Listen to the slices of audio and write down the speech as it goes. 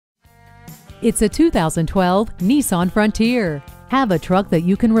It's a 2012 Nissan Frontier. Have a truck that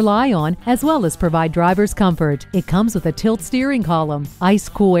you can rely on as well as provide drivers comfort. It comes with a tilt steering column,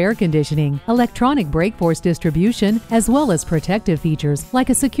 ice-cool air conditioning, electronic brake force distribution, as well as protective features like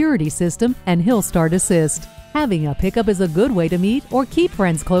a security system and hill start assist. Having a pickup is a good way to meet or keep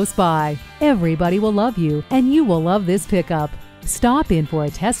friends close by. Everybody will love you and you will love this pickup. Stop in for a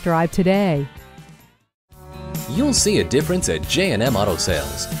test drive today. You'll see a difference at J M Auto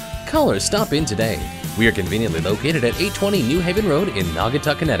Sales. Call or stop in today. We are conveniently located at 820 New Haven Road in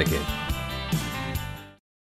Naugatuck, Connecticut.